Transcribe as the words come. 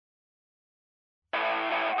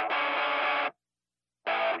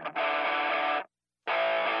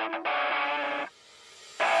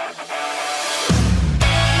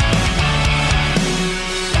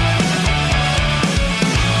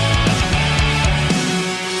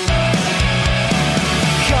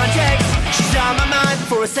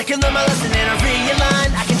second, learn my lesson and I realign.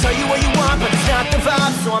 I can tell you what you want, but it's not the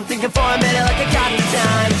vibe. So I'm thinking for a minute like I got the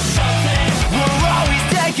time. We're always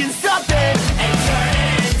taking something and turn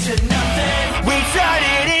it into nothing. We turn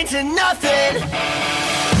it into nothing.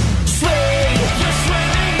 Swing, you're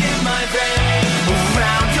swimming in my vein.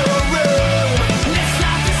 Around your room, it's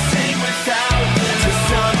not the same without you. Just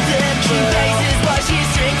something she places while she's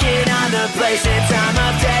drinking on the place and time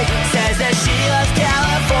of day. Says that she loves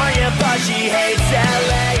California, but she hates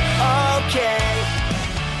LA. Okay.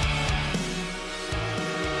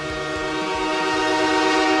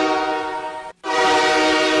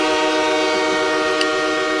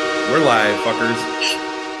 We're live, fuckers.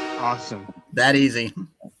 Awesome. That easy.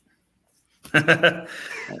 What's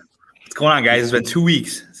going on, guys? It's been 2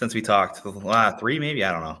 weeks since we talked. 3, maybe?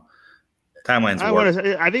 I don't know. Timeline's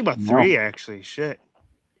I think about 3, actually. Shit.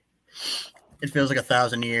 It feels like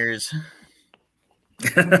 1,000 years.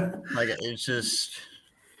 Like it's just,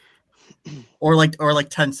 or like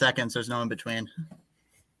 10 seconds. There's no in between.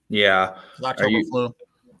 Yeah. October flu.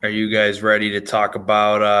 Are you guys ready to talk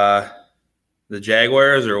about the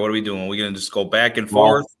Jaguars, or what are we doing? Are we going to just go back and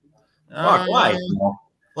forth? Why?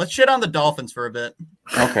 Let's shit on the Dolphins for a bit.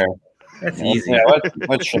 Okay. That's easy. Yeah,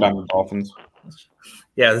 let's shit on the Dolphins.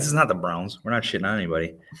 Yeah, this is not the Browns. We're not shitting on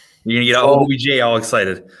anybody. You're going to get OBJ all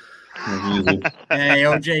excited. Hey,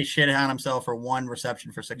 OJ shit on himself for 1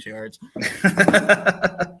 reception for 6 yards.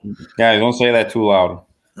 Guys, don't say that too loud.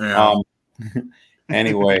 Yeah.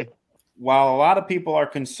 Anyway, while a lot of people are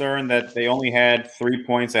concerned that they only had 3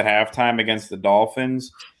 points at halftime against the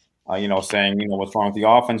Dolphins, saying, what's wrong with the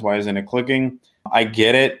offense? Why isn't it clicking? I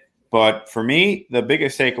get it. But for me, the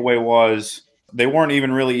biggest takeaway was they weren't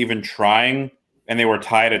even trying, and they were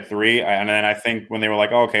tied at 3. And then I think when they were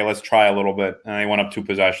like, okay, let's try a little bit, and they went up 2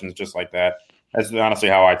 possessions just like that. That's honestly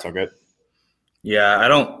how I took it. Yeah, I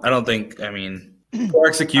don't think, poor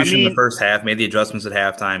execution in the first half, made the adjustments at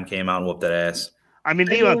halftime, came out and whooped that ass. Think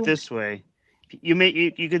about it this way. You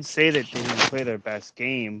could say that they didn't play their best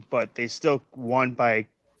game, but they still won by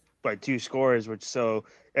 2 scores, so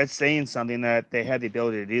that's saying something that they had the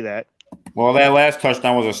ability to do that. Well, that last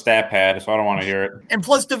touchdown was a stat pad, so I don't want to hear it. And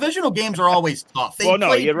plus, divisional games are always tough.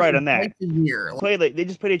 You're right on that. They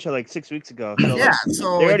just played each other like 6 weeks ago. So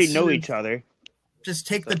so they already know each other. Just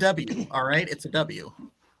take the W, all right? It's a W.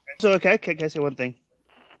 So, okay, can I say one thing?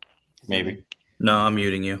 Maybe. No, I'm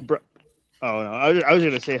muting you. Oh, no. I was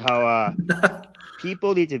going to say how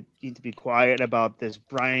people need to be quiet about this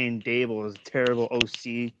Brian Dable's terrible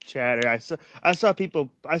OC chatter. I saw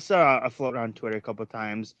a float on Twitter a couple of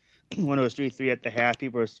times when it was 3-3 at the half.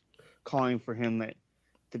 People were calling for him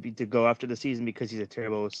to go after the season because he's a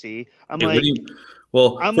terrible OC.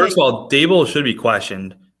 First of all, Dable should be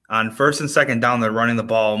questioned. On first and second down, they're running the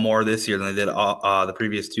ball more this year than they did the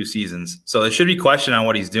previous 2 seasons. So it should be questioned on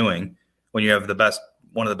what he's doing when you have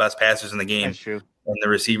one of the best passers in the game. That's true. And the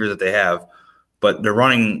receivers that they have. But they're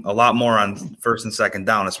running a lot more on first and second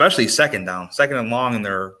down, especially second down, second and long, and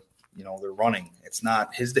they're running. It's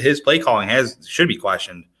not his play calling should be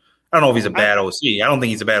questioned. I don't know if he's a bad OC. I don't think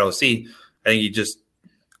he's a bad OC. I think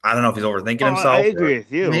I don't know if he's overthinking himself. I agree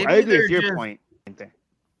with you. I agree with your point.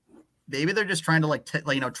 Maybe they're just trying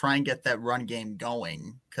to try and get that run game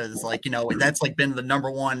going because that's been the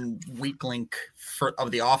number one weak link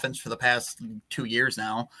of the offense for the past 2 years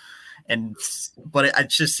now. But it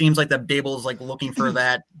just seems like that Dable is looking for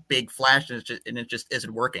that big flash, and it just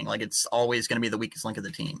isn't working. It's always going to be the weakest link of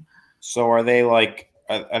the team. So are they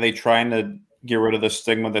are they trying to get rid of the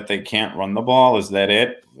stigma that they can't run the ball? Is that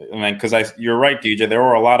it? Because you're right, DJ. There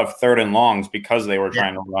were a lot of third and longs because they were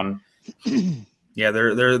trying to run. Yeah,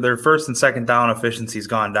 their first and second down efficiency's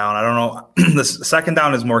gone down. I don't know. The second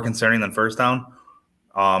down is more concerning than first down.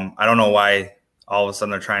 I don't know why all of a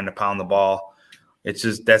sudden they're trying to pound the ball. It's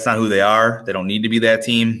just that's not who they are. They don't need to be that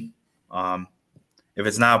team. If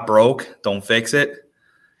it's not broke, don't fix it.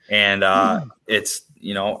 And it's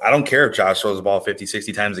I don't care if Josh throws the ball 50,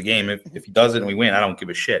 60 times a game. If he does it and we win, I don't give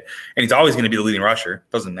a shit. And he's always going to be the leading rusher.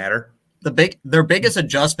 Doesn't matter. Their biggest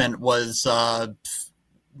adjustment was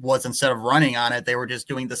instead of running on it, they were just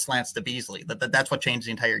doing the slants to Beasley. That's what changed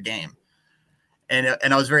the entire game. And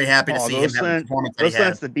I was very happy to see him have the performance that he had. Those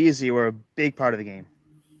slants to Beasley were a big part of the game.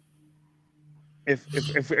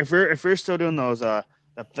 If we're still doing those that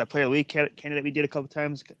player of the week candidate we did a couple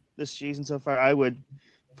times this season so far, I would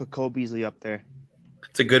put Cole Beasley up there.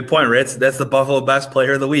 It's a good point, Ritz. That's the Buffalo best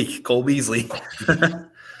player of the week, Cole Beasley.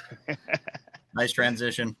 Nice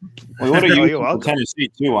transition. We would have used him for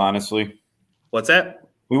Tennessee too, honestly. What's that?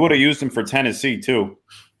 We would have used him for Tennessee too.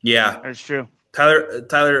 Yeah, that's true. Tyler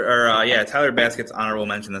Baskett's honorable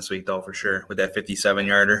mention this week though for sure with that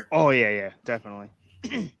 57-yarder. Oh yeah, definitely.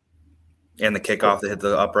 And the kickoff to hit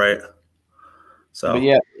the upright. So, but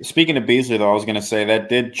yeah, speaking of Beasley, though, I was going to say that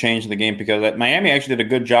did change the game because Miami actually did a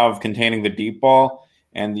good job of containing the deep ball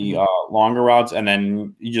and the longer routes, and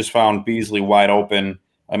then you just found Beasley wide open.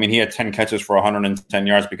 I mean, he had 10 catches for 110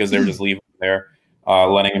 yards because they were just leaving him there,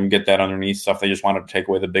 letting him get that underneath stuff. They just wanted to take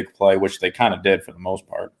away the big play, which they kind of did for the most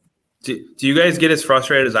part. Do you guys get as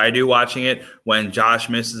frustrated as I do watching it when Josh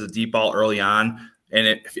misses a deep ball early on?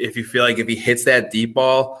 And if you feel like if he hits that deep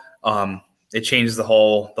ball, it changes the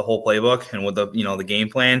whole playbook and with the game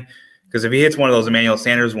plan. Because if he hits one of those Emmanuel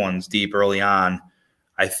Sanders ones deep early on,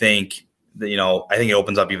 I think it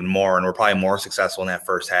opens up even more, and we're probably more successful in that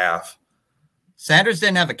first half. Sanders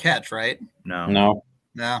didn't have a catch, right? No.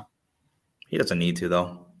 No. He doesn't need to,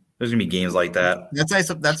 though. There's gonna be games like that. That's nice.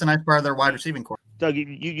 That's a nice part of their wide receiving core. Doug,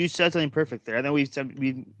 you said something perfect there. I know we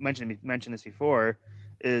mentioned this before,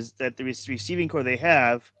 is that the receiving core they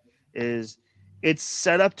have is it's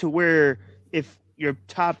set up to where if your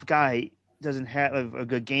top guy doesn't have a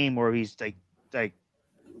good game or he's like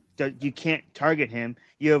you can't target him,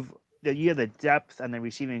 you have the depth on the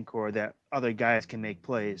receiving core that other guys can make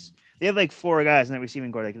plays. They have like 4 guys in the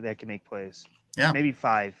receiving core that can make plays. Yeah, maybe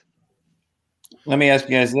 5. Let me ask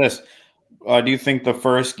you guys this. Do you think the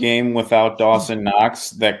first game without Dawson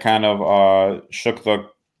Knox that kind of shook the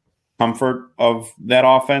comfort of that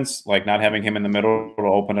offense, like not having him in the middle to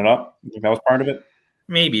open it up? You think that was part of it?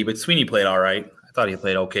 Maybe, but Sweeney played all right. I thought he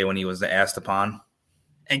played okay when he was asked upon.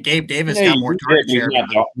 And Gabe Davis got more target share.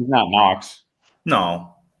 He's not Knox.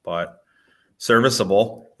 No, but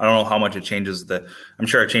serviceable. I don't know how much it changes I'm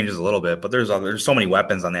sure it changes a little bit, but there's so many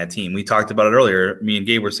weapons on that team. We talked about it earlier. Me and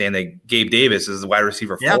Gabe were saying that Gabe Davis is the wide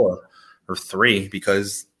receiver 4 or 3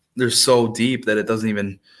 because they're so deep that it doesn't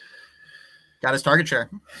even got his target share.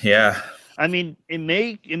 Yeah. I mean,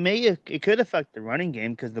 it could affect the running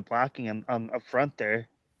game because the blocking up front there.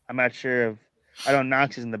 I'm not sure if I don't know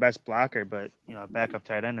Knox isn't the best blocker, but backup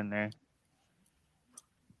tight end in there.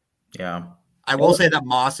 Yeah. I will say that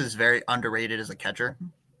Moss is very underrated as a catcher.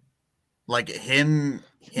 Like him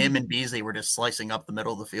and Beasley were just slicing up the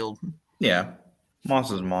middle of the field. Yeah. Moss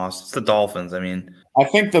is Moss. It's the Dolphins. I mean, I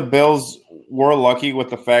think the Bills were lucky with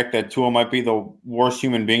the fact that Tua might be the worst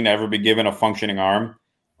human being to ever be given a functioning arm.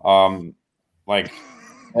 Like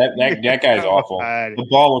that guy's awful. The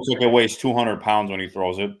ball looks like it weighs 200 pounds when he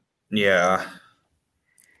throws it. Yeah,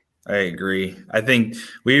 I agree. I think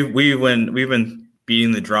we've been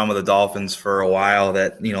beating the drum of the Dolphins for a while.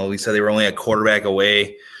 That we said they were only a quarterback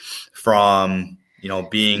away from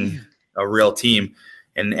being a real team.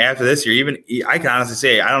 And after this year, even I can honestly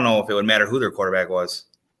say I don't know if it would matter who their quarterback was.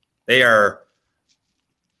 They are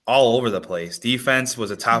all over the place. Defense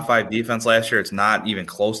was a top 5 defense last year. It's not even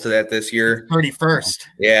close to that this year. 31st.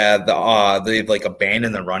 Yeah, they've like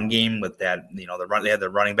abandoned the run game with that. They had the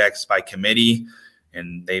running backs by committee,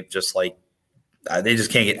 and they've just they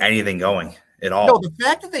just can't get anything going at all. No, the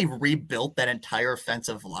fact that they rebuilt that entire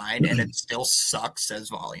offensive line and it still sucks says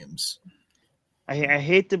volumes. I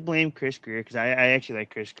hate to blame Chris Greer because I actually like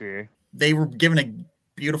Chris Greer. They were given a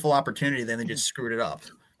beautiful opportunity, then they just screwed it up.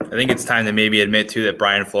 I think it's time to maybe admit too that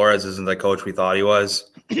Brian Flores isn't the coach we thought he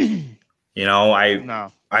was. I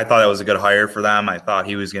thought that was a good hire for them. I thought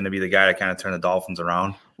he was going to be the guy to kind of turn the Dolphins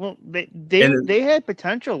around. Well, they had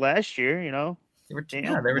potential last year. They were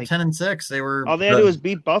 10-6. They were all they had to do was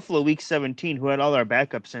beat Buffalo week 17, who had all their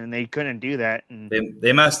backups, and they couldn't do that. And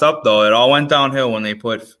they messed up though. It all went downhill when they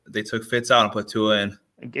took Fitz out and put Tua in.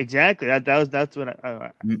 Exactly. That's what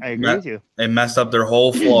I agree with you. They messed up their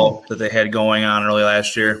whole flow that they had going on early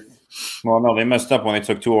last year. Well, no, they messed up when they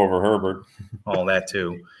took Tua over Herbert. Oh, that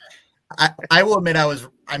too. I will admit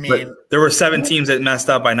but there were 7 teams that messed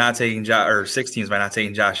up by not taking or 6 teams by not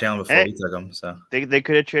taking Josh Allen before we took him. So they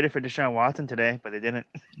could have traded for Deshaun Watson today, but they didn't.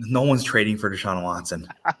 No one's trading for Deshaun Watson.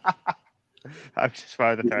 I'm just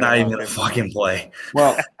not even gonna fucking play.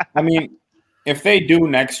 Well, I mean, if they do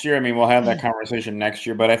next year, I mean, we'll have that conversation next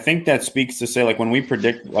year. But I think that speaks to say, when we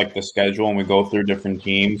predict the schedule and we go through different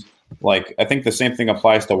teams, I think the same thing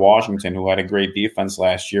applies to Washington, who had a great defense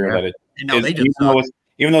last year. Yeah.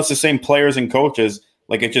 Even though it's the same players and coaches,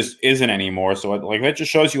 it just isn't anymore. So that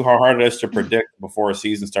just shows you how hard it is to predict before a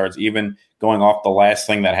season starts, even going off the last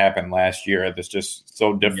thing that happened last year. That's just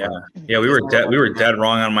so different. Yeah, we were dead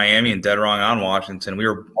wrong on Miami and dead wrong on Washington.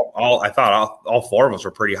 I thought all 4 of us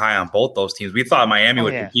were pretty high on both those teams. We thought Miami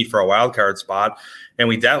would compete for a wild card spot, and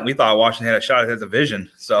we thought Washington had a shot at the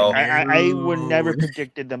division. So I would never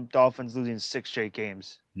predicted the Dolphins losing 6 straight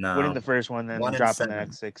games. No. Winning the first one, then dropping the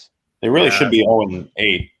next 6. They really should be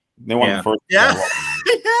 0-8. They won the first. Yeah,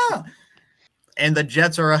 yeah. And the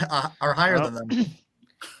Jets are higher than them.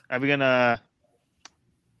 Are we gonna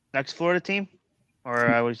Next Florida team,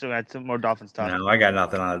 or we still got some more Dolphins talk? No, I got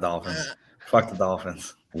nothing on the Dolphins. Fuck the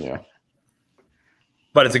Dolphins. Yeah.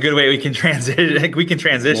 But it's a good way we can transition. We can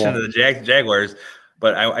transition to the Jaguars.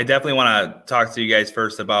 But I definitely want to talk to you guys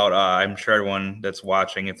first about. I'm sure everyone that's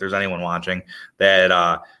watching, if there's anyone watching,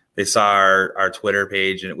 that they saw our Twitter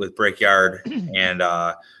page and with Brickyard, and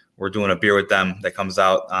we're doing a beer with them that comes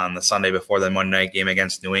out on the Sunday before the Monday night game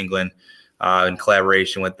against New England, in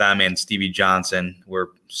collaboration with them and Stevie Johnson. We're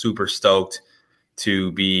super stoked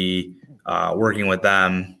to be working with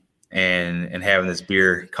them and having this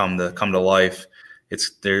beer come to life. It's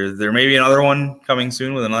there may be another one coming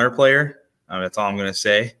soon with another player. That's all I'm going to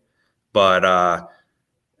say. But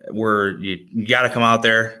you got to come out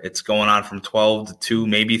there. It's going on from 12 to 2,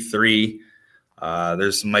 maybe 3.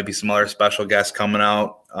 Might be some other special guests coming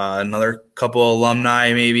out. Another couple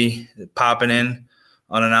alumni maybe popping in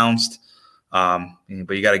unannounced. But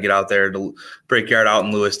you got to get out there to Brickyard out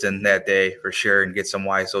in Lewiston that day for sure and get some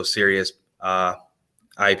Why So Serious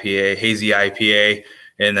IPA, hazy IPA.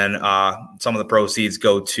 And then some of the proceeds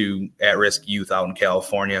go to at-risk youth out in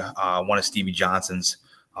California, one of Stevie Johnson's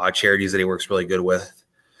charities that he works really good with.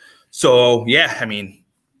 So, yeah, I mean,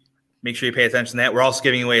 make sure you pay attention to that. We're also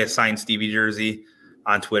giving away a signed Stevie jersey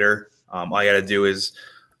on Twitter. All you got to do is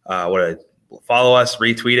follow us,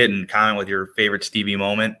 retweet it, and comment with your favorite Stevie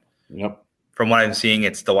moment. Yep. From what I'm seeing,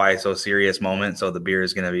 it's the Why So Serious moment, so the beer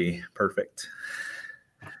is going to be perfect.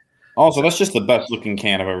 Also, that's just the best looking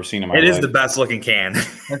can I've ever seen in my life. It is the best looking can.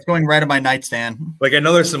 That's going right on my nightstand. Like, I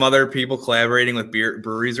know there's some other people collaborating with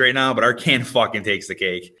breweries right now, but our can fucking takes the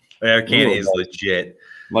cake. Our can is legit.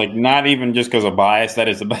 Like, not even just because of bias, that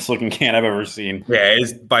is the best looking can I've ever seen. Yeah, it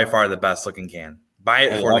is by far the best looking can. Buy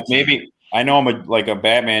it for like maybe I know I'm a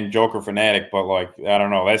Batman Joker fanatic, but like I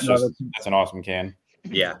don't know. That's an awesome can.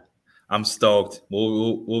 Yeah, I'm stoked.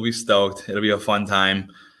 We'll be stoked. It'll be a fun time.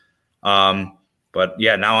 But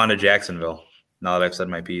yeah, now on to Jacksonville. Now that I've said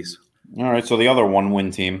my piece. All right, so the other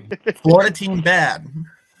 1-win team, Florida team bad.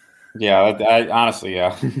 Yeah, I honestly,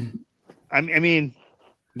 yeah. I mean,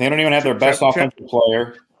 they don't even have their best offensive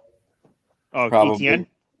player. Oh, probably. ETN?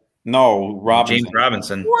 No, Robinson. James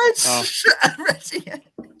Robinson. What? Oh.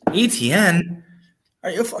 ETN? Are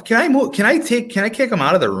you? Can I move? Can I kick him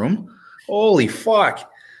out of the room? Holy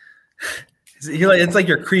fuck! It's like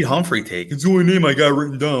your Creed Humphrey take. It's the only name I got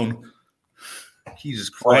written down. Jesus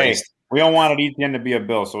Christ. Hey, we all wanted ETN to be a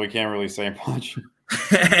Bill, so we can't really say much.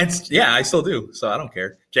 Yeah, I still do, so I don't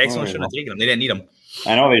care. Jacksonville shouldn't have taken him. They didn't need him.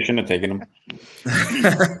 I know they shouldn't have taken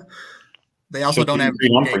him. They also don't have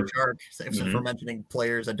Humphrey. Chark, for mentioning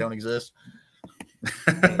players that don't exist.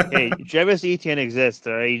 Hey, Travis Etienne exists.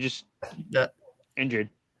 He just injured.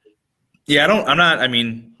 Yeah, I'm not. I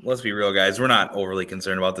mean, let's be real, guys. We're not overly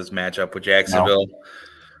concerned about this matchup with Jacksonville. No.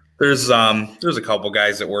 There's a couple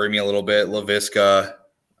guys that worry me a little bit. LaVisca,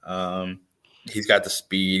 he's got the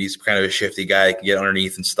speed. He's kind of a shifty guy. He can get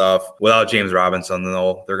underneath and stuff. Without James Robinson,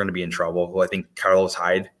 though, they're going to be in trouble. Well, I think Carlos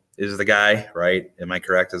Hyde is the guy, right? Am I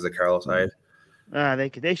correct? Is it Carlos Hyde?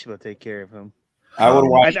 They should take care of him. I would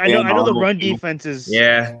watch. I know the run defense is.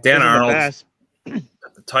 Yeah, Dan Arnold.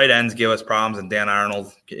 The tight ends give us problems, and Dan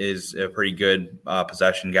Arnold is a pretty good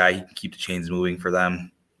possession guy. He can keep the chains moving for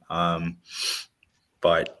them.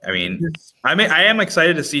 But I mean, I am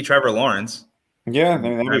excited to see Trevor Lawrence. Yeah,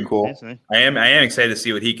 that'd be cool. I am excited to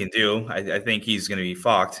see what he can do. I think he's going to be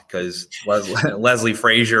fucked because Leslie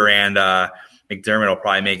Frazier and McDermott will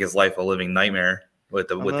probably make his life a living nightmare with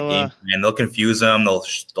the game. And they'll confuse him.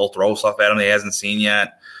 They'll throw stuff at him he hasn't seen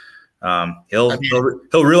yet. He'll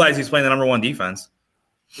realize he's playing the number one defense.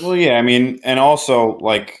 Well, yeah, I mean, and also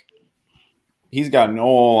like he's got no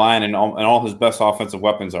line and all his best offensive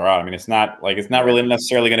weapons are out. I mean, it's not really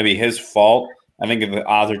necessarily going to be his fault. I think the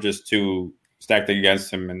odds are just too stacked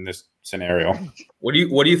against him in this scenario. What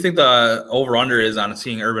do you think the over under is on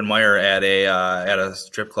seeing Urban Meyer at a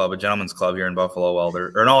strip club, a gentleman's club here in Buffalo?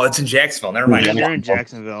 No, it's in Jacksonville. Never mind. They're in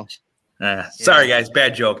Jacksonville. Sorry guys,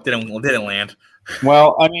 bad joke. Didn't land.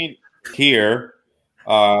 Well, I mean, here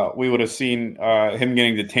we would have seen him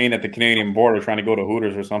getting detained at the Canadian border trying to go to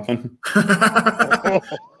Hooters or something.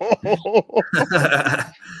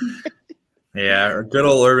 Yeah, good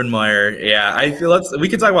old Urban Meyer. Yeah, I feel we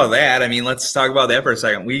can talk about that. I mean, let's talk about that for a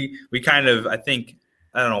second. We kind of, I think,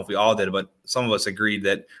 I don't know if we all did, but some of us agreed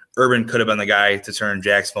that Urban could have been the guy to turn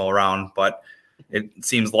Jacksonville around. But it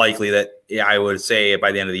seems likely that I would say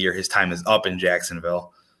by the end of the year his time is up in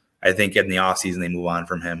Jacksonville. I think in the offseason they move on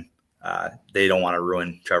from him. They don't want to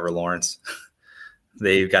ruin Trevor Lawrence.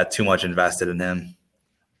 They've got too much invested in him.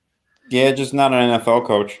 Yeah, just not an NFL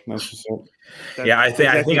coach. That's just it. I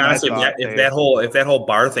think honestly, if that whole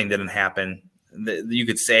bar thing didn't happen, you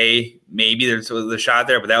could say maybe there's a shot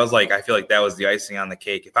there, but that was I feel like that was the icing on the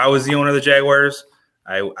cake. If I was the owner of the Jaguars,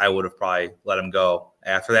 I would have probably let him go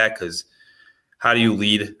after that, because how do you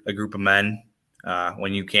lead a group of men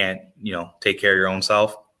when you can't, take care of your own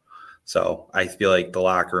self? So I feel like the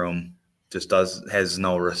locker room just has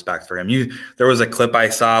no respect for him. There was a clip I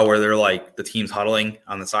saw where they're the team's huddling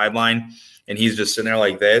on the sideline, and he's just sitting there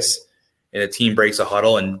like this, and the team breaks a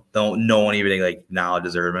huddle, and no one even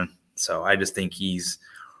acknowledges him. So I just think he's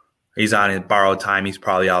on his borrowed time. He's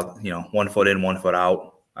probably out, 1 foot in, 1 foot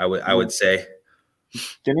out. I would say.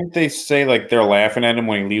 Didn't they say they're laughing at him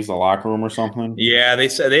when he leaves the locker room or something? Yeah, they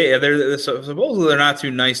said they're supposedly they're not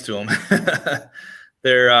too nice to him.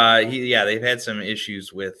 They've had some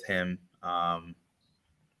issues with him.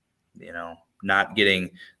 Not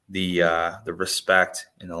getting the respect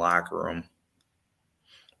in the locker room.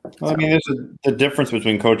 Well, I mean, there's the difference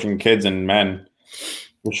between coaching kids and men.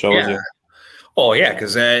 Which shows you. Oh yeah,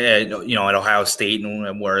 because at Ohio State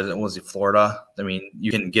and where was it, Florida? I mean,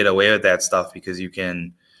 you can get away with that stuff because you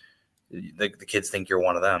can. The kids think you're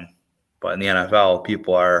one of them, but in the NFL,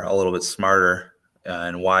 people are a little bit smarter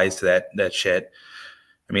and wise to that shit.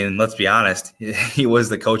 I mean, let's be honest. He was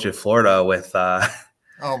the coach of Florida with.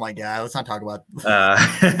 Oh my God! Let's not talk about.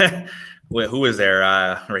 Who was there?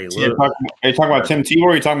 Are you talking about Tim Tebow,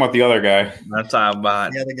 or are you talking about the other guy? I'm talking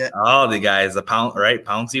about the guy. All the guys.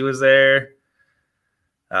 Pouncey was there.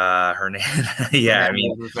 Hernandez. Yeah, I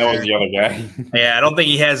mean that was the other guy. Yeah, I don't think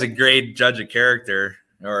he has a great judge of character,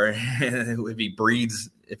 or if he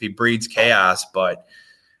breeds chaos. But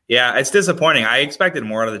yeah, it's disappointing. I expected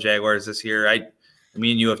more out of the Jaguars this year.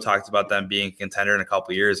 Me and you have talked about them being a contender in a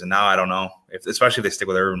couple of years, and now I don't know especially if they stick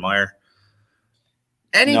with Urban Meyer.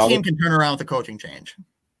 Any team can turn around with a coaching change.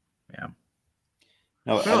 Yeah.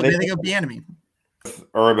 No, they think of the enemy.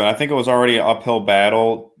 Urban, I think it was already an uphill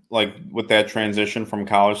battle, with that transition from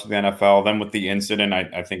college to the NFL. Then with the incident,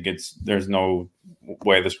 I think there's no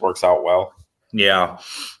way this works out well. Yeah.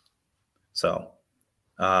 So,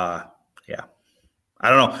 yeah. I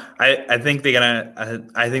don't know. I think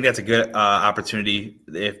I think that's a good opportunity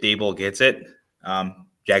if Dable gets it.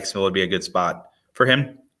 Jacksonville would be a good spot for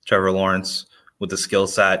him. Trevor Lawrence with the skill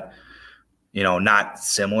set, not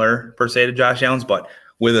similar per se to Josh Allen's, but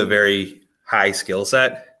with a very high skill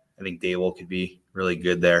set. I think Dable could be really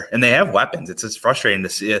good there. And they have weapons. It's just frustrating to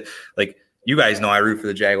see it. You guys know I root for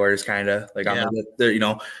the Jaguars kind of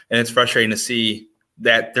and it's frustrating to see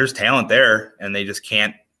that there's talent there and they just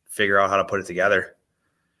can't figure out how to put it together.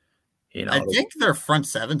 I think their front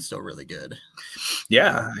seven's still really good.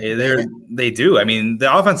 Yeah, they do. I mean,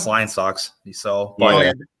 the offense line sucks. So,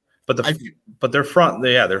 but their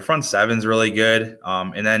front seven's really good.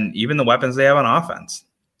 And then even the weapons they have on offense,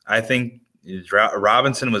 I think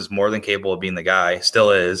Robinson was more than capable of being the guy.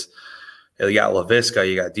 Still is. You got LaVisca.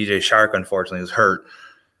 You got DJ Shark. Unfortunately, who's hurt.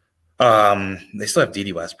 They still have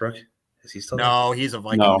D.D. Westbrook. Is he still there? No, he's a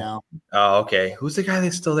Viking now. Oh, okay. Who's the guy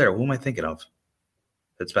that's still there? Who am I thinking of?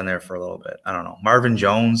 That's been there for a little bit. I don't know. Marvin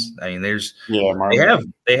Jones. I mean,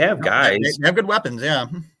 they have guys. They have good weapons. Yeah.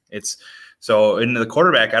 It's so in the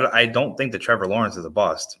quarterback. I don't think that Trevor Lawrence is a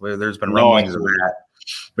bust. There's been rumblings of that.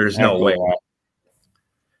 There's no way.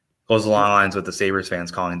 Goes along lines with the Sabres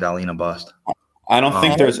fans calling Darlene a bust. I don't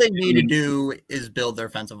think all they need to do is build their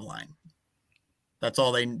offensive line. That's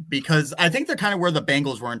all because I think they're kind of where the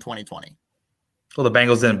Bengals were in 2020. Well, the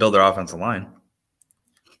Bengals didn't build their offensive line.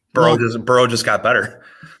 Burrow just got better.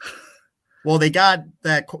 Well, they got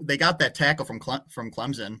that tackle from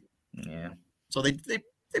Clemson. Yeah. So they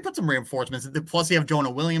put some reinforcements. Plus, they have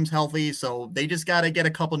Jonah Williams healthy, so they just got to get a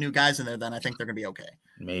couple new guys in there. Then I think they're going to be okay.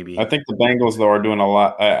 Maybe. I think the Bengals though are doing a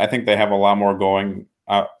lot. I think they have a lot more going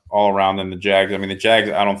all around than the Jags. I mean, the Jags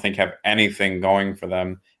I don't think have anything going for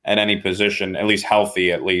them at any position, at least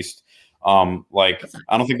healthy, at least. I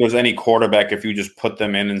don't think there's any quarterback if you just put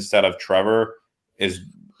them in instead of Trevor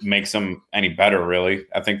makes them any better, really.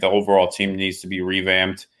 I think the overall team needs to be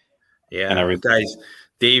revamped. Yeah, and everything. Guys,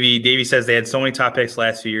 Davey says they had so many top picks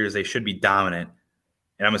last few years, they should be dominant.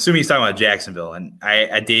 And I'm assuming he's talking about Jacksonville. And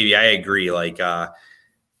Davey, I agree.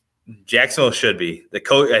 Jacksonville should be the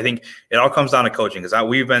coach. I think it all comes down to coaching because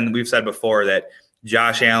we've said before that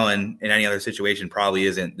Josh Allen in any other situation probably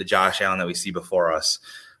isn't the Josh Allen that we see before us.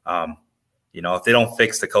 If they don't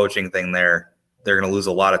fix the coaching thing there, they're going to lose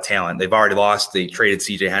a lot of talent. They've already lost. They traded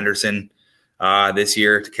C.J. Henderson this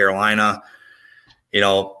year to Carolina.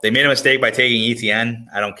 They made a mistake by taking ETN.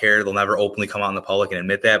 I don't care. They'll never openly come out in the public and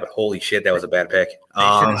admit that, but holy shit, that was a bad pick. They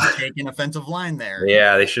should have taken offensive line there.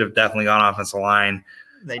 Yeah, they should have definitely gone offensive line.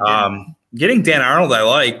 They did. Getting Dan Arnold I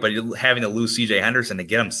like, but having to lose C.J. Henderson to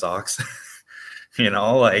get him sucks.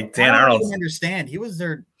 Like Dan I Arnold. don't understand. He was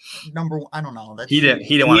their number one. I don't know. He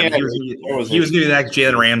didn't want to. He was going to be like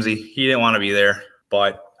Jalen Ramsey. He didn't want to be there.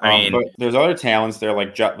 But but there's other talents there,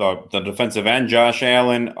 like the defensive end, Josh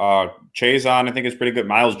Allen, Chazon, I think is pretty good.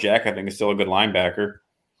 Miles Jack, I think, is still a good linebacker.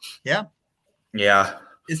 Yeah. Yeah.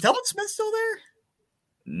 Is Delvin Smith still there?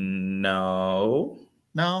 No.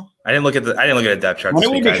 When I didn't look at a depth chart. did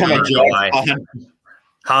we become a Jags pod?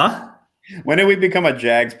 Huh? When did we become a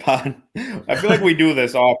Jags pod? I feel like we do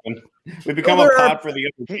this often. We become a pod for the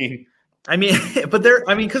other team. I mean, but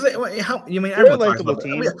because how you mean They're a everyone talks likable about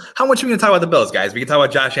team. how much are we gonna talk about the Bills, guys? We can talk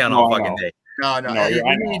about Josh Allen all fucking day. No. I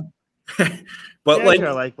know. But Jags like, are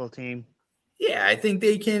a likable team. yeah, I think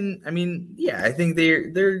they can. I mean, yeah, I think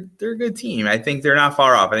they're a good team. I think they're not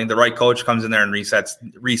far off. I think the right coach comes in there and resets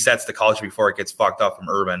the culture before it gets fucked up from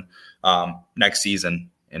Urban next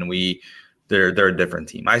season, and they're a different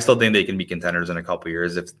team. I still think they can be contenders in a couple of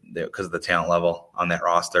years because of the talent level on that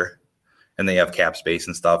roster, and they have cap space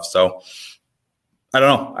and stuff. So I don't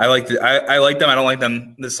know. I like them. I don't like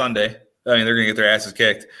them this Sunday. I mean, they're gonna get their asses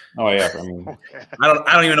kicked. Oh yeah, I mean, I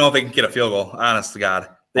don't even know if they can get a field goal. Honest to God,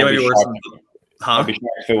 they might be worse. I'd be shocked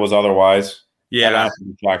if it was otherwise. Yeah, I'd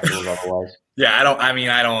be shocked if it was otherwise. Yeah, I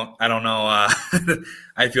don't know.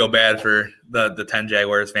 I feel bad for the 10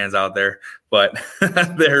 Jaguars fans out there, but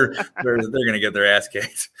they're gonna get their ass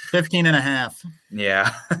kicked. 15.5.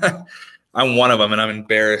 Yeah. I'm one of them, and I'm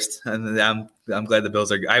embarrassed. And I'm glad the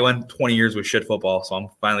Bills are. I went 20 years with shit football, so I'm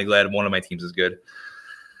finally glad one of my teams is good.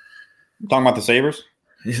 Talking about the Sabres?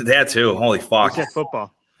 That too. Holy fuck! It's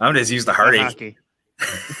football. I'm just used to heartache. Hockey.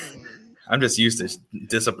 I'm just used to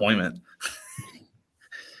disappointment.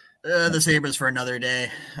 The Sabres for another day.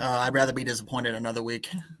 I'd rather be disappointed another week.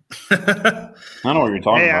 I know what you're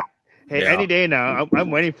talking about. Hey, Yeah. any day now.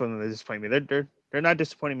 I'm waiting for them to disappoint me. They're not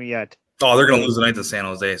disappointing me yet. Oh, they're gonna lose the night to San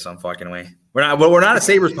Jose some fucking way. We're not a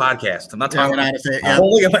Sabres podcast. I'm not talking about it.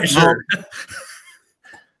 Look at my shirt.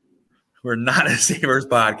 We're not a Sabres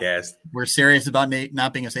podcast. We're serious about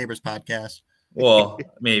not being a Sabres podcast. Well,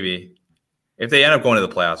 maybe. If they end up going to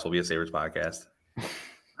the playoffs, we'll be a Sabres podcast.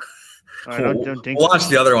 Don't think we'll launch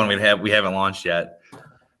the other one we haven't launched yet.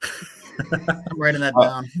 I'm writing that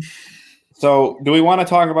down. So, do we want to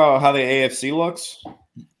talk about how the AFC looks?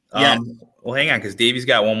 Yeah. Well, hang on, because Davey's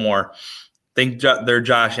got one more. I think their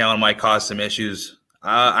Josh Allen might cause some issues.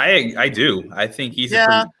 I do. I think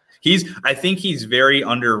I think he's very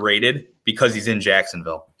underrated because he's in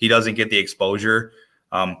Jacksonville. He doesn't get the exposure,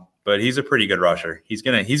 but he's a pretty good rusher.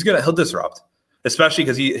 He'll disrupt, especially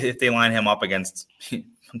because if they line him up against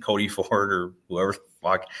Cody Ford or whoever the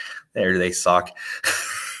fuck, they suck.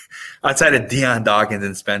 Outside of Deion Dawkins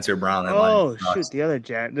and Spencer Brown. Shoot, the other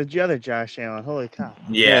Josh Allen. Holy cow.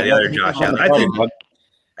 Yeah, the other Josh Allen.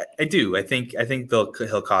 I do. I think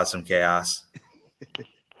he'll cause some chaos.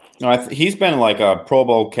 No, he's been like a Pro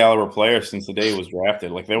Bowl caliber player since the day he was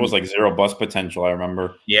drafted. Like there was like zero bust potential. I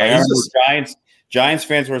remember. Yeah, Giants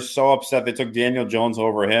fans were so upset they took Daniel Jones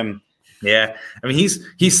over him. Yeah, I mean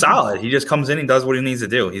he's solid. He just comes in and does what he needs to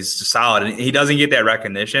do. He's solid, and he doesn't get that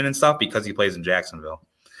recognition and stuff because he plays in Jacksonville.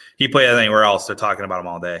 He plays anywhere else, they're talking about him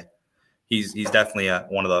all day. He's definitely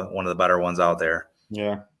one of the better ones out there.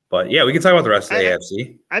 Yeah, but yeah, we can talk about the rest of the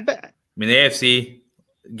AFC. I bet. I mean, the AFC,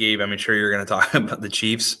 Gabe. I'm sure you're going to talk about the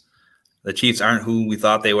Chiefs. The Chiefs aren't who we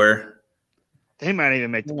thought they were. They might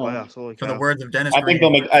even make the playoffs. Holy cow. For the words of Dennis, I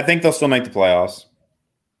think they'll still make the playoffs.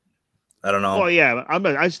 I don't know. Well, yeah,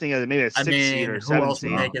 I just think maybe a 6 seed or 7 who else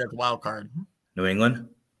seed. would make it at the wild card? New England.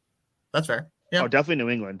 That's fair. Yeah. Oh, definitely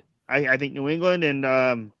New England. I think New England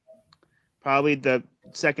and probably the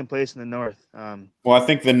second place in the North. Well, I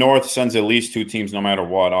think the North sends at least 2 teams no matter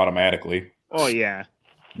what automatically. Oh yeah,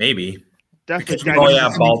 Maybe. definitely. Oh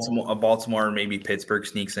yeah, Baltimore. Maybe Pittsburgh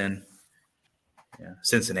sneaks in. Yeah,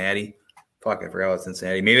 Cincinnati. Fuck, I forgot about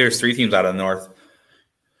Cincinnati. Maybe there's 3 teams out of the North.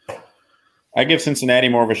 I give Cincinnati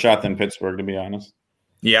more of a shot than Pittsburgh, to be honest.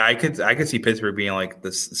 Yeah, I could see Pittsburgh being like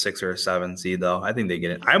the 6 or 7 seed though. I think they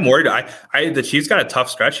get it. I'm worried. The Chiefs got a tough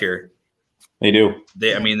stretch here. They do.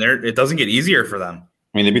 I mean, it doesn't get easier for them.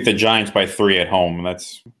 I mean, they beat the Giants by 3 at home.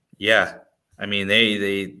 Yeah. I mean,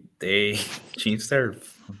 they Chiefs there.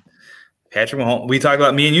 Patrick Mahomes.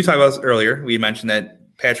 Me and you talked about this earlier. We mentioned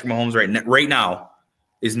that Patrick Mahomes right now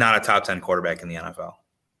is not a top 10 quarterback in the NFL.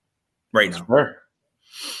 Right now. Sure.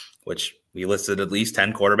 Which we listed at least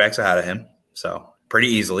 10 quarterbacks ahead of him. So pretty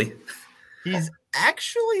easily. He's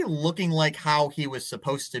actually looking like how he was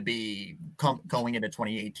supposed to be going into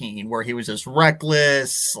 2018, where he was just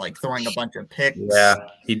reckless, like throwing a bunch of picks. Yeah.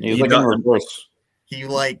 He's like in reverse.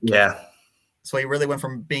 So he really went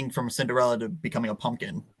from being from Cinderella to becoming a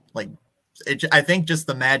pumpkin. Like, I think just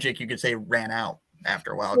the magic, you could say, ran out.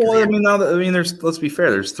 after a while. Well, let's be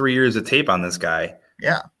fair. There's 3 years of tape on this guy.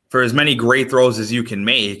 Yeah. For as many great throws as you can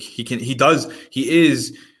make, he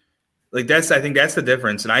is like I think that's the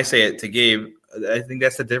difference. And I say it to Gabe. I think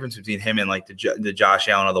that's the difference between him and like the Josh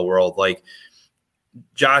Allen of the world. Like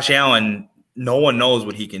Josh Allen, no one knows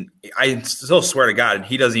what he can. I still swear to God,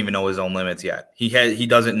 he doesn't even know his own limits yet. He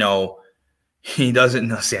doesn't know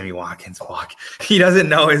Sammy Watkins. Fuck. He doesn't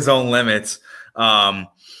know his own limits.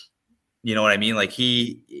 You know what I mean? Like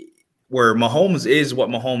where Mahomes is what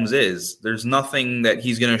Mahomes is. There's nothing that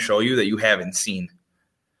he's going to show you that you haven't seen.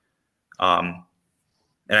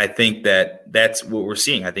 And I think that's what we're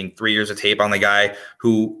seeing. I think 3 years of tape on the guy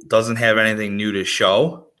who doesn't have anything new to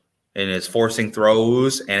show and is forcing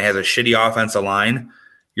throws and has a shitty offensive line.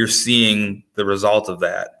 You're seeing the result of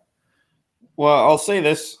that. Well, I'll say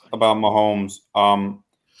this about Mahomes.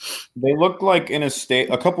 They looked like in a state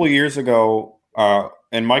a couple of years ago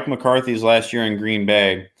in Mike McCarthy's last year in Green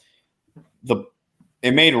Bay,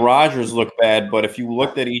 it made Rodgers look bad, but if you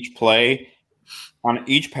looked at each play, on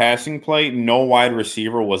each passing play, no wide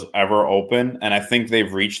receiver was ever open, and I think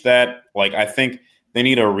they've reached that. Like, I think they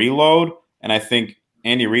need a reload, and I think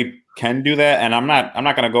Andy Reid can do that. And I'm not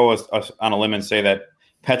going to go on a limb and say that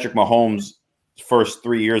Patrick Mahomes' first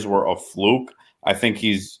 3 years were a fluke. I think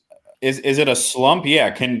is it a slump?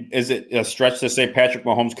 Yeah. Is it a stretch to say Patrick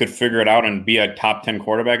Mahomes could figure it out and be a top 10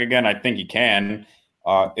 quarterback again? I think he can.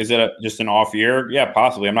 Is it just an off year? Yeah,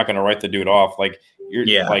 possibly. I'm not going to write the dude off. Like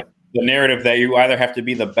like the narrative that you either have to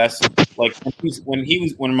be the best. Like when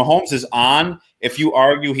Mahomes is on, if you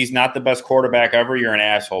argue he's not the best quarterback ever, you're an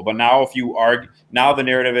asshole. But now if you argue, now the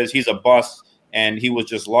narrative is he's a bust and he was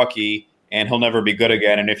just lucky and he'll never be good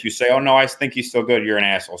again. And if you say, oh no, I think he's still good, you're an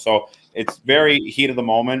asshole. So it's very heat of the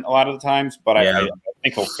moment a lot of the times. But I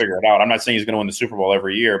think he'll figure it out. I'm not saying he's going to win the Super Bowl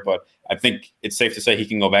every year, but I think it's safe to say he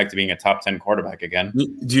can go back to being a top 10 quarterback again.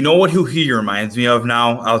 Do you know who he reminds me of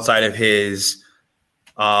now outside of his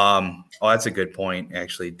that's a good point,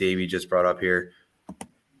 actually. Davey just brought up here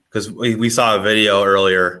because we saw a video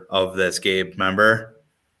earlier of this, Gabe, remember?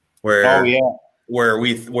 Where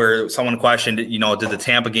someone questioned, did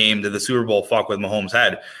the Super Bowl fuck with Mahomes'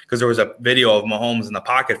 head? Because there was a video of Mahomes in the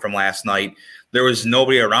pocket from last night. There was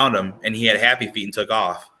nobody around him, and he had happy feet and took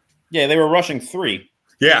off. Yeah, they were rushing 3.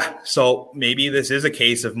 Yeah, so maybe this is a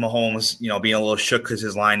case of Mahomes, being a little shook because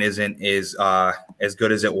his line isn't as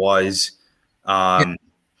good as it was. I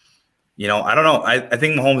don't know. I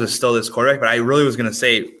think Mahomes is still this quarterback, but I really was going to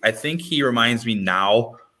say I think he reminds me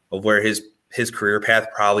now of where his career path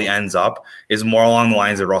probably ends up is more along the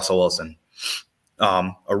lines of Russell Wilson.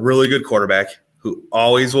 A really good quarterback who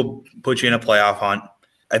always will put you in a playoff hunt.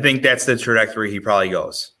 I think that's the trajectory he probably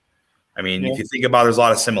goes. I mean, if you think about it, there's a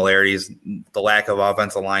lot of similarities. The lack of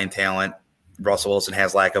offensive line talent. Russell Wilson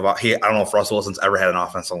has I don't know if Russell Wilson's ever had an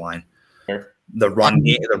offensive line. Sure. The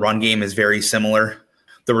run game is very similar.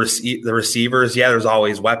 The receivers, there's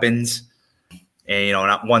always weapons.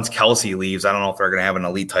 And, once Kelsey leaves, I don't know if they're going to have an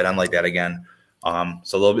elite tight end like that again.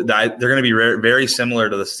 So they're going to be very similar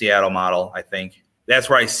to the Seattle model, I think. That's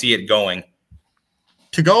where I see it going.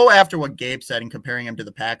 To go after what Gabe said and comparing him to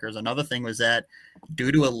the Packers, another thing was that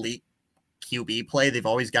due to elite QB play, they've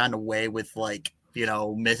always gotten away with,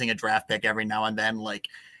 missing a draft pick every now and then. Like,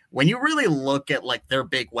 when you really look at, their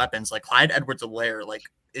big weapons, like Clyde Edwards-Helaire,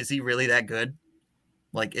 is he really that good?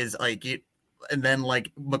 And then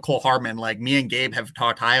McCole Hardman, me and Gabe have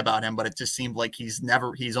talked high about him, but it just seemed like he's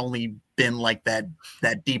only been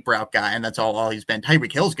that deep route guy, and that's all he's been.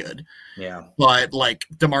 Tyreek Hill's good. Yeah. But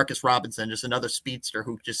Demarcus Robinson, just another speedster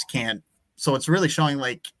who just can't. So it's really showing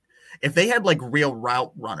if they had real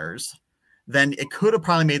route runners, then it could have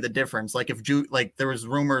probably made the difference. If there was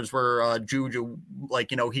rumors where Juju,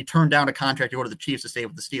 he turned down a contract to go to the Chiefs to stay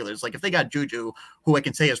with the Steelers. If they got Juju, who I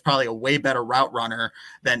can say is probably a way better route runner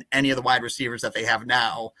than any of the wide receivers that they have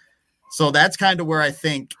now. So that's kind of where I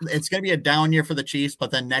think it's going to be a down year for the Chiefs,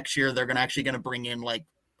 but then next year they're going to bring in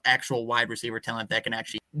actual wide receiver talent that can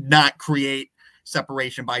actually not create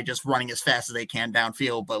separation by just running as fast as they can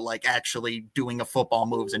downfield, but actually doing a football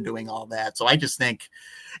moves and doing all that. So I just think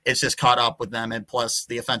it's just caught up with them. And plus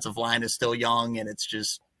the offensive line is still young. And it's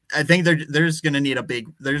just, I think there's going to need a big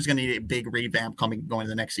revamp going to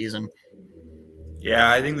the next season.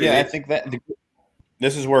 Yeah. I think that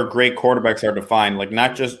this is where great quarterbacks are defined.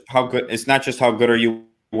 Not just how good, it's not just how good are you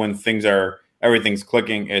when everything's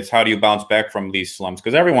clicking. It's how do you bounce back from these slumps?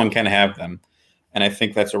 Because everyone can have them. And I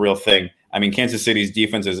think that's a real thing. I mean, Kansas City's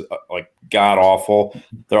defense is god awful.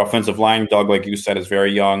 Their offensive line, Doug, like you said, is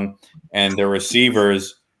very young, and their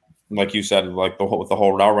receivers, like you said, with the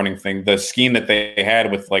whole route running thing, the scheme that they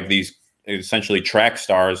had with these essentially track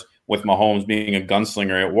stars with Mahomes being a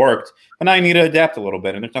gunslinger, it worked. But now you need to adapt a little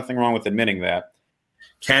bit, and there's nothing wrong with admitting that.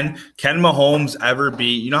 Can Mahomes ever be?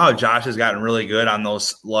 You know how Josh has gotten really good on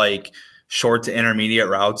those like short to intermediate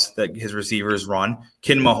routes that his receivers run.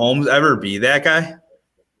 Can Mahomes ever be that guy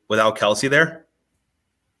without Kelsey there?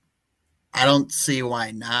 I don't see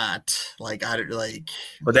why not. Like I like,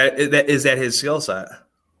 but that is that his skill set.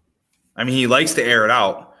 I mean, he likes to air it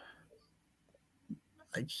out.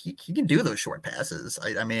 Like he can do those short passes.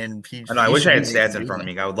 I mean, I wish I had stats in front of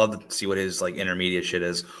me. I would love to see what his like intermediate shit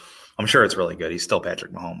is. I'm sure it's really good. He's still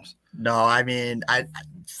Patrick Mahomes. No, I mean,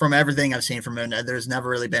 from everything I've seen from him, there's never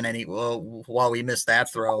really been any. Well, while we missed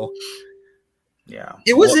that throw, yeah,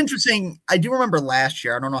 it was interesting. I do remember last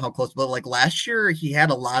year. I don't know how close, but like last year, he had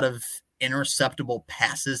a lot of interceptable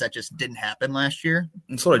passes that just didn't happen last year.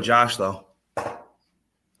 And so did Josh, though.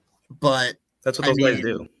 But that's what those guys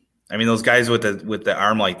do. I mean, those guys with the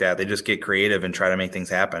arm like that, they just get creative and try to make things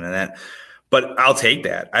happen. And that, but I'll take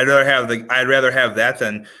that. I'd rather have that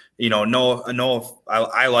than.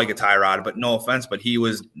 I like a Tyrod, but no offense, but he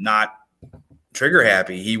was not trigger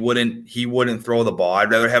happy. He wouldn't throw the ball.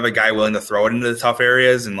 I'd rather have a guy willing to throw it into the tough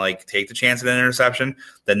areas and like take the chance at an interception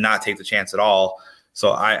than not take the chance at all.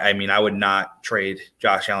 So I mean, I would not trade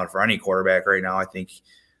Josh Allen for any quarterback right now. I think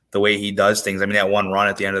the way he does things, I mean, that one run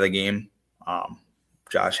at the end of the game,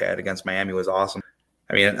 Josh had against Miami was awesome.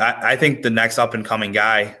 I mean, I think the next up and coming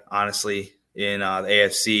guy, honestly, in the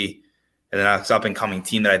AFC. And the next up-and-coming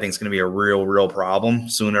team that I think is going to be a real problem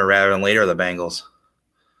sooner rather than later are the Bengals.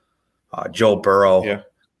 Joe Burrow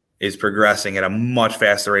is progressing at a much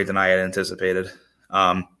faster rate than I had anticipated.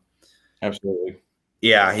 Absolutely.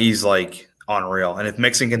 Yeah, he's like unreal. And if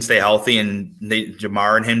Mixon can stay healthy and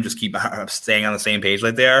Jamar and him just keep staying on the same page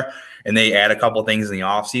like they are, and they add a couple things in the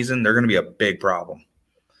offseason, they're going to be a big problem.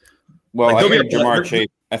 Well, like, I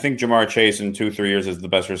think Jamar Chase in 2-3 years is the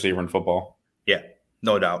best receiver in football. Yeah,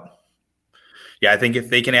 no doubt. Yeah, I think if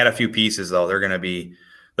they can add a few pieces, though, they're going to be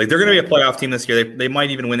a playoff team this year. They might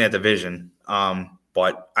even win that division,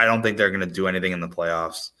 but I don't think they're going to do anything in the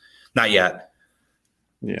playoffs. Not yet.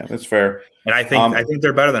 Yeah, that's fair. And I think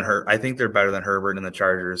they're better than I think they're better than Herbert and the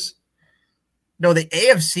Chargers. No, the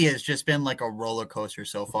AFC has just been like a roller coaster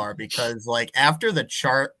so far because like after the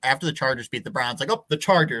Chargers beat the Browns, like the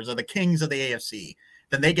Chargers are the kings of the AFC.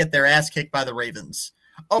 Then they get their ass kicked by the Ravens.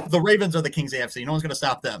 The Ravens are the kings of the AFC. No one's going to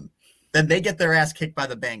stop them. Then they get their ass kicked by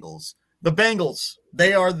the Bengals. The Bengals,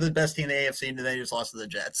 they are the best team in the AFC, and they just lost to the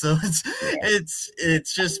Jets. So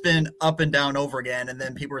it's just been up and down over again. And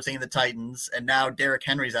then people are saying the Titans, and now Derrick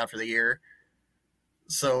Henry's out for the year.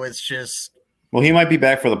 So it's just. Well, he might be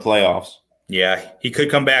back for the playoffs. Yeah, he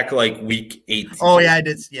could come back like week 8. Oh yeah, I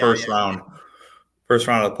did. Yeah, first round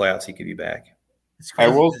of the playoffs, he could be back.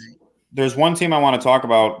 There's one team I want to talk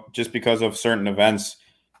about just because of certain events.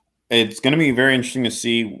 It's going to be very interesting to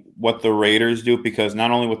see what the Raiders do because not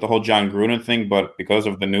only with the whole John Gruden thing, but because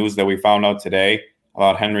of the news that we found out today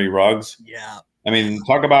about Henry Ruggs. Yeah. I mean,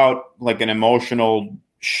 talk about like an emotional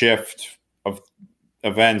shift of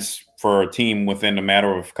events for a team within a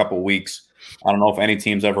matter of a couple of weeks. I don't know if any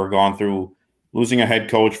team's ever gone through losing a head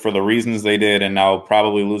coach for the reasons they did and now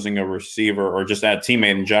probably losing a receiver or just a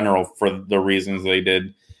teammate in general for the reasons they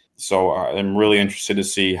did. So I'm really interested to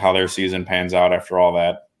see how their season pans out after all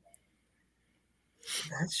that.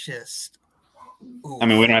 That's just. Oof. I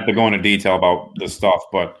mean, we don't have to go into detail about this stuff,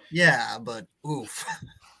 but oof.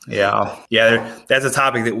 Yeah, that's a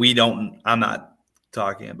topic that I'm not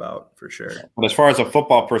talking about for sure. But as far as a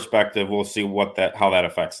football perspective, we'll see how that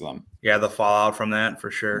affects them. Yeah, the fallout from that for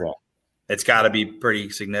sure. Yeah. It's got to be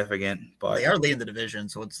pretty significant, but they are leading the division,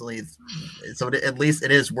 so at least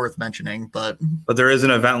it is worth mentioning. But there is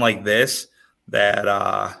an event like this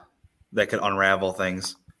that could unravel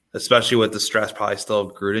things. Especially with the stress probably still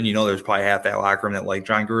of Gruden. There's probably half that locker room that like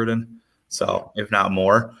John Gruden. So, if not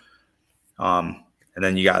more. And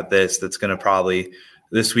then you got that's going to probably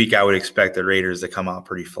 – this week I would expect the Raiders to come out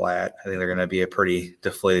pretty flat. I think they're going to be a pretty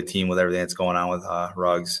deflated team with everything that's going on with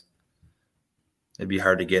Ruggs. It'd be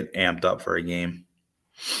hard to get amped up for a game.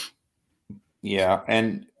 Yeah,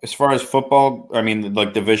 and as far as football, I mean,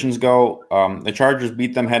 like divisions go, the Chargers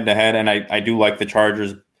beat them head-to-head, and I do like the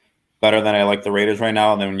Chargers – better than I like the Raiders right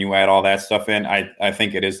now. And then when you add all that stuff in, I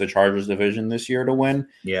think it is the Chargers division this year to win.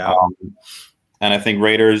 Yeah. And I think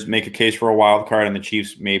Raiders make a case for a wild card and the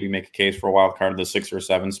Chiefs maybe make a case for a wild card in the 6 or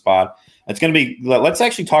 7 spot. It's going to be – let's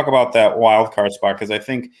actually talk about that wild card spot because I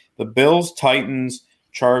think the Bills, Titans,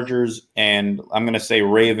 Chargers, and I'm going to say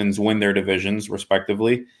Ravens win their divisions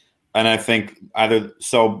respectively. And I think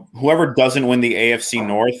whoever doesn't win the AFC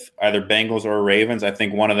North, either Bengals or Ravens, I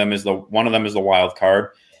think one of them is the wild card.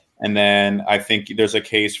 And then I think there's a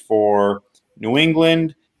case for New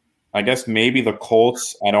England. I guess maybe the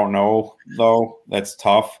Colts. I don't know, though. That's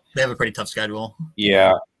tough. They have a pretty tough schedule.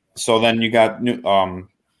 Yeah. So then you got,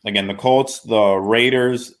 again, the Colts, the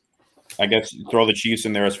Raiders. I guess throw the Chiefs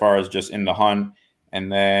in there as far as just in the hunt.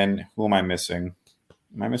 And then who am I missing?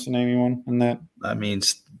 Am I missing anyone in that? That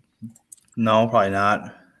means no, probably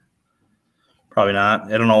not. Probably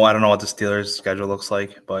not. I don't know what the Steelers' schedule looks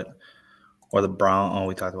like, or the Browns. Oh,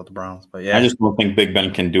 we talked about the Browns, but yeah. I just don't think Big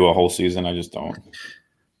Ben can do a whole season. I just don't.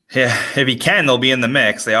 Yeah, if he can, they'll be in the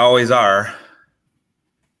mix. They always are.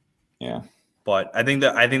 Yeah. But I think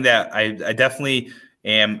that I definitely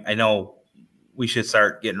am. I know we should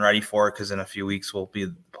start getting ready for it because in a few weeks we'll be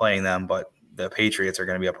playing them, but the Patriots are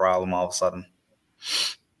going to be a problem all of a sudden.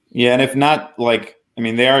 Yeah, and if not,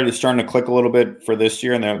 they are starting to click a little bit for this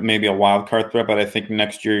year, and there may be a wild card threat. But I think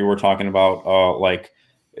next year you were talking about,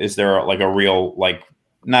 is there a real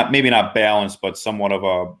not balanced, but somewhat of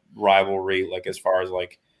a rivalry, as far as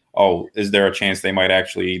is there a chance they might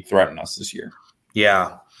actually threaten us this year?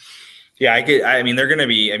 Yeah, they're going to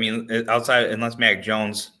be. Outside unless Mac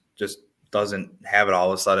Jones just doesn't have it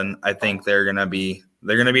all of a sudden, I think they're going to be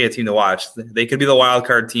a team to watch. They could be the wild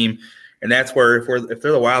card team. And that's where if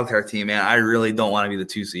they're the wild card team, man, I really don't want to be the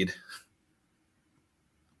 2 seed.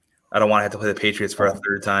 I don't want to have to play the Patriots for a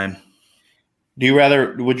third time. Would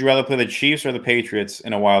you rather play the Chiefs or the Patriots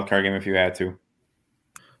in a wild card game if you had to?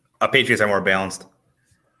 Patriots are more balanced.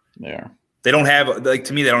 They are. They don't have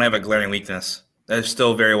to me. They don't have a glaring weakness. They're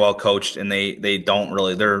still very well coached, and they don't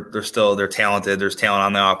really. They're talented. There's talent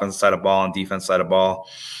on the offensive side of ball and defense side of ball.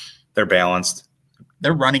 They're balanced.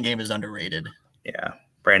 Their running game is underrated. Yeah.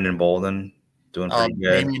 Brandon Bolden doing pretty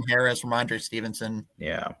good. Damian Harris, Ramondre Stevenson.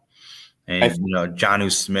 Yeah. And,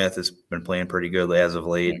 Jonnu Smith has been playing pretty good as of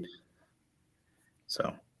late.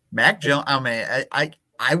 So Mac Jones,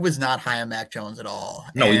 I was not high on Mac Jones at all.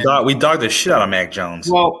 No, we dogged the shit out of Mac Jones.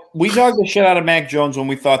 Well, we dogged the shit out of Mac Jones when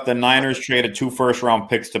we thought the Niners traded 2 first-round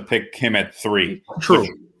picks to pick him at 3. True.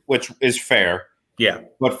 Which is fair. Yeah.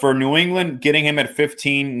 But for New England, getting him at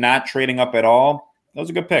 15, not trading up at all, that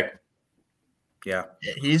was a good pick. Yeah.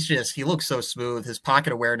 He looks so smooth. His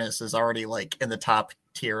pocket awareness is already in the top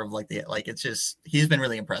tier of he's been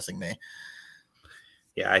really impressing me.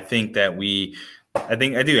 Yeah, I think that I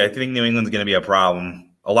think New England's going to be a problem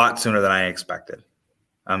a lot sooner than I expected.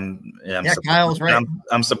 Kyle's right.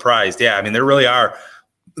 I'm surprised. Yeah. They really are.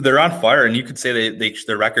 They're on fire, and you could say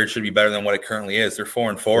their record should be better than what it currently is. They're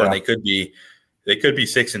 4-4 and they could be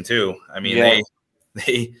 6-2.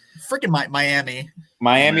 They freaking Miami.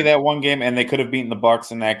 Miami that one game, and they could have beaten the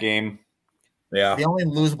Bucs in that game. Yeah. The only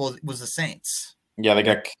losable was the Saints. Yeah, they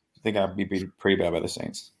got beat pretty bad by the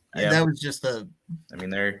Saints. Yeah. That was just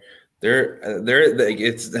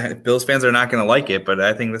Bills fans are not going to like it, but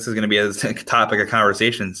I think this is going to be a topic of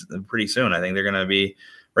conversations pretty soon. I think they're going to be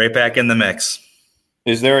right back in the mix.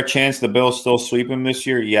 Is there a chance the Bills still sweep them this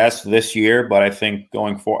year? Yes, this year, but I think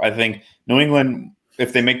going forward, I think New England,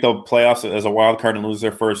 if they make the playoffs as a wild card and lose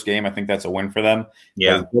their first game, I think that's a win for them.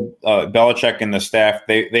 Yeah. Belichick and the staff,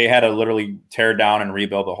 they had to literally tear down and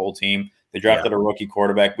rebuild the whole team. They drafted a rookie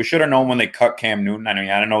quarterback. We should have known when they cut Cam Newton.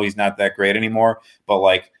 I know he's not that great anymore, but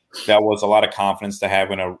that was a lot of confidence to have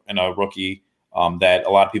in a rookie that a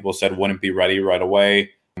lot of people said wouldn't be ready right away.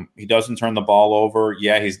 He doesn't turn the ball over.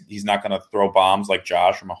 Yeah, he's not going to throw bombs like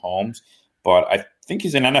Josh or Mahomes, but I think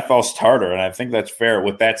he's an NFL starter, and I think that's fair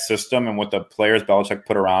with that system and with the players Belichick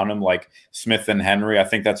put around him, like Smith and Henry. I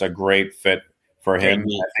think that's a great fit for him.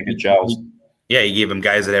 I think it gels. Yeah, he gave him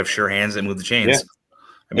guys that have sure hands that move the chains. Yeah.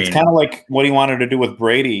 It's kind of like what he wanted to do with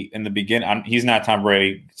Brady in the beginning. He's not Tom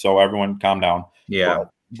Brady, so everyone calm down. Yeah.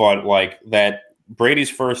 But that Brady's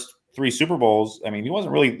first 3 Super Bowls, he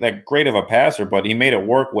wasn't really that great of a passer, but he made it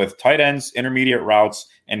work with tight ends, intermediate routes,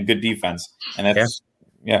 and good defense. And that's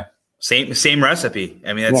same recipe.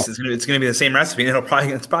 It's going to be the same recipe, and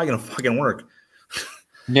it's probably going to fucking work.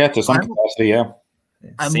 Yeah, to some capacity, yeah.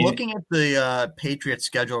 I'm looking at the Patriots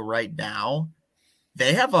schedule right now.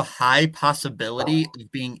 They have a high possibility of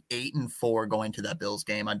being 8-4 going to that Bills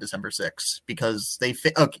game on December 6th because they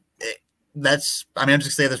I'm just going to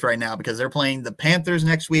say this right now because they're playing the Panthers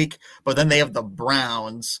next week, but then they have the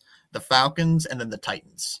Browns, the Falcons, and then the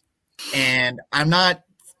Titans. And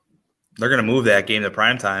they're going to move that game to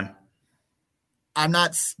prime time. I'm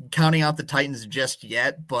not counting out the Titans just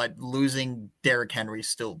yet, but losing Derrick Henry is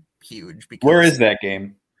still huge. Because where is that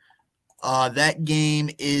game? That game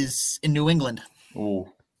is in New England. Ooh.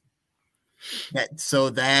 That's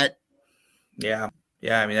going to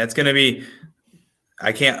be.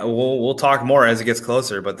 We'll talk more as it gets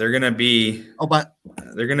closer, but they're going to be. But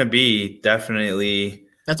they're going to be definitely.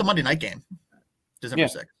 That's a Monday night game. December Yeah.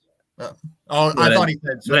 6th. But thought he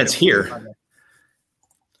said. but it's here.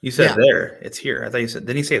 You said there. It's here. I thought you said.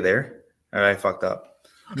 Didn't he say there? Or I fucked up.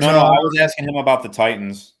 No, I was asking him about the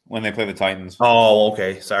Titans when they play the Titans. Oh,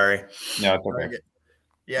 okay. Sorry. Yeah, it's okay.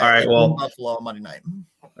 Yeah. All right, well- Buffalo Monday night.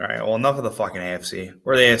 All right. Well, enough of the fucking AFC.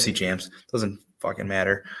 We're the AFC champs. Doesn't fucking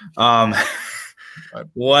matter. What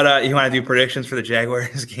you want to do predictions for the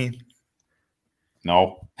Jaguars game?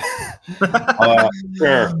 No.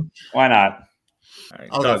 Sure. Why not? All right,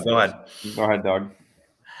 I'll Doug, go go ahead. Go ahead, Doug.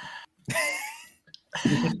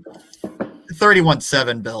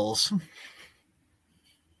 31-7 Bills.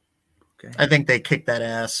 Okay. I think they kick that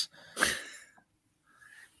ass.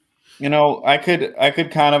 I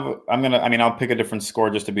could kind of I'll pick a different score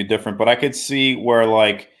just to be different, but I could see where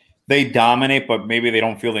like they dominate, but maybe they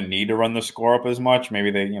don't feel the need to run the score up as much.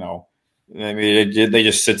 Maybe they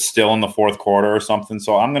just sit still in the fourth quarter or something.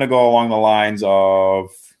 So I'm gonna go along the lines of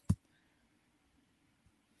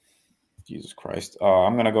Jesus Christ.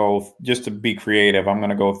 I'm gonna go just to be creative. I'm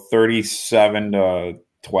gonna go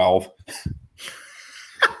 37-12.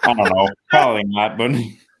 I don't know, probably not, but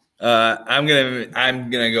I'm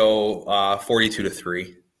gonna go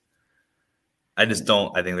 42-3. I just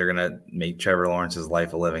don't. I think they're gonna make Trevor Lawrence's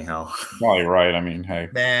life a living hell. probably right. I mean, hey,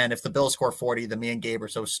 Man, if the Bills score 40, then me and Gabe are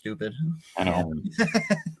so stupid. I know.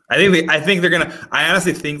 I think they're gonna. I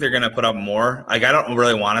honestly think they're gonna put up more. Like I don't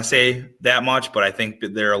really want to say that much, but I think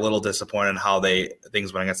they're a little disappointed in how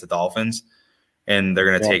things went against the Dolphins, and they're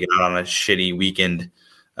gonna take it out on a shitty weekend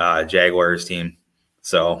Jaguars team.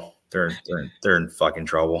 So they're in fucking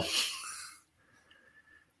trouble.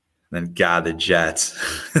 And then God, the Jets.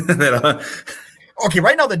 Okay,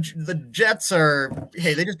 right now the Jets are.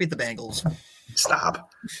 Hey, they just beat the Bengals.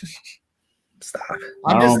 Stop.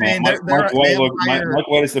 I'm just saying Mike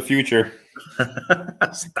White is the future.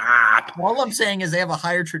 Stop. All I'm saying is they have a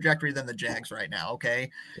higher trajectory than the Jags right now.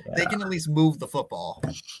 Okay, they can at least move the football.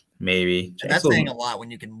 Maybe. And that's saying a lot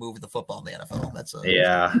when you can move the football in the NFL.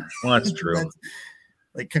 Yeah, well, that's true.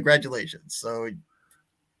 Like, congratulations. So,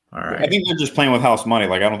 All right. I think they're just playing with house money.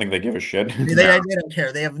 Like I don't think they give a shit. they don't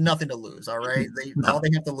care. They have nothing to lose. All right. All they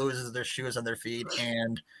have to lose is their shoes on their feet.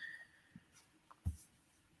 And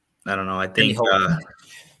I don't know. I think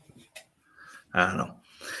I don't know.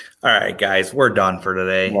 All right, guys, we're done for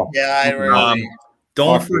today. yeah, I really.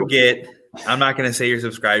 Don't forget. I'm not going to say your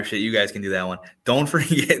subscribe shit. You guys can do that one. Don't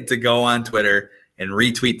forget to go on Twitter and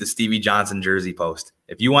retweet the Stevie Johnson jersey post.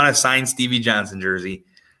 If you want to sign Stevie Johnson jersey,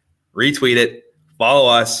 retweet it, follow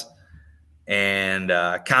us, and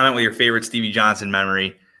comment with your favorite Stevie Johnson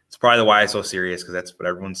memory. It's probably the why it's so serious because that's what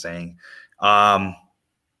everyone's saying. And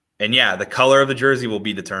yeah, the color of the jersey will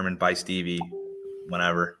be determined by Stevie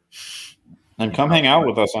whenever. And come hang out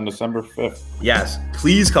with us on December 5th. Yes,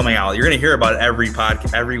 please come hang out. You're going to hear about it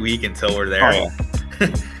every week until we're there. Oh,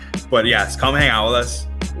 yeah. But yes, come hang out with us.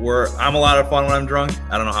 I'm a lot of fun when I'm drunk.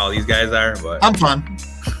 I don't know how these guys are, but I'm fun.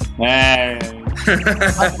 Hey.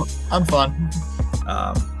 I'm fun.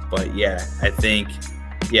 But yeah, I think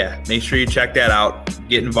make sure you check that out.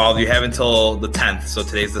 Get involved. You have until the 10th, so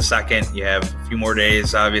today's the 2nd. You have a few more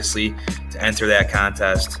days, obviously, to enter that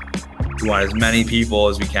contest. We want as many people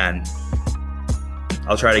as we can.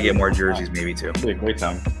 I'll try to get more jerseys, maybe too. It'll be a great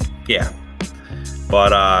time. Yeah.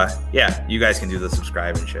 But you guys can do the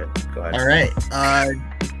subscribe and shit. Go ahead. All right.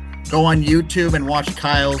 Go on YouTube and watch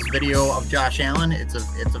Kyle's video of Josh Allen.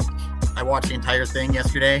 I watched the entire thing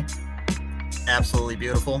yesterday. Absolutely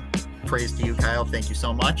beautiful. Praise to you, Kyle. Thank you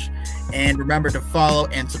so much. And remember to follow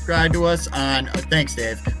and subscribe to us on. Thanks,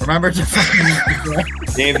 Dave. Remember to.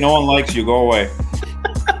 Dave, no one likes you. Go away.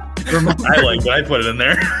 I put it in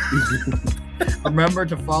there. Remember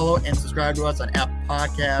to follow and subscribe to us on Apple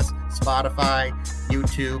Podcasts, Spotify,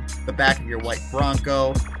 YouTube, the back of your white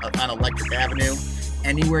Bronco, on Electric Avenue,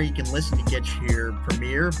 anywhere you can listen to get your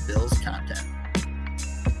premier Bills content.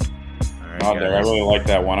 All right, I really like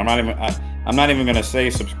that one. I'm not even going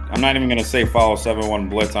to say follow 71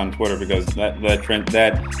 Blitz on Twitter because that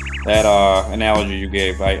analogy you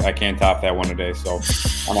gave, I can't top that one today. So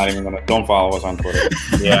I'm not even don't follow us on Twitter.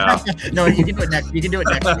 Yeah. No, you can do it next. You can do it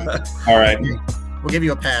next week. All right. We'll give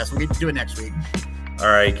you a pass. We'll do it next week. All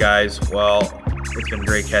right, guys. Well, it's been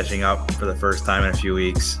great catching up for the first time in a few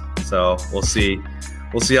weeks. So we'll see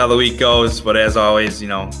how the week goes. But as always,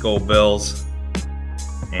 go Bills.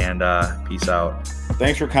 And peace out.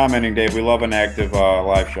 Thanks for commenting, Dave. We love an active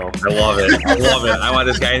live show. I love it. I want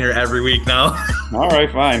this guy in here every week now. All right,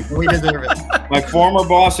 fine. We deserve it. My former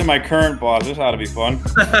boss and my current boss. This ought to be fun.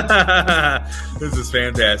 This is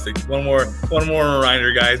fantastic. One more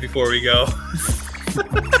reminder, guys, before we go.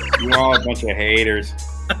 You're all a bunch of haters.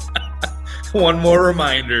 One more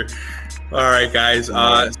reminder. All right, guys.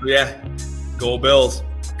 So yeah, go Bills.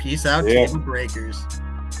 Peace out, Yeah. Cable Breakers.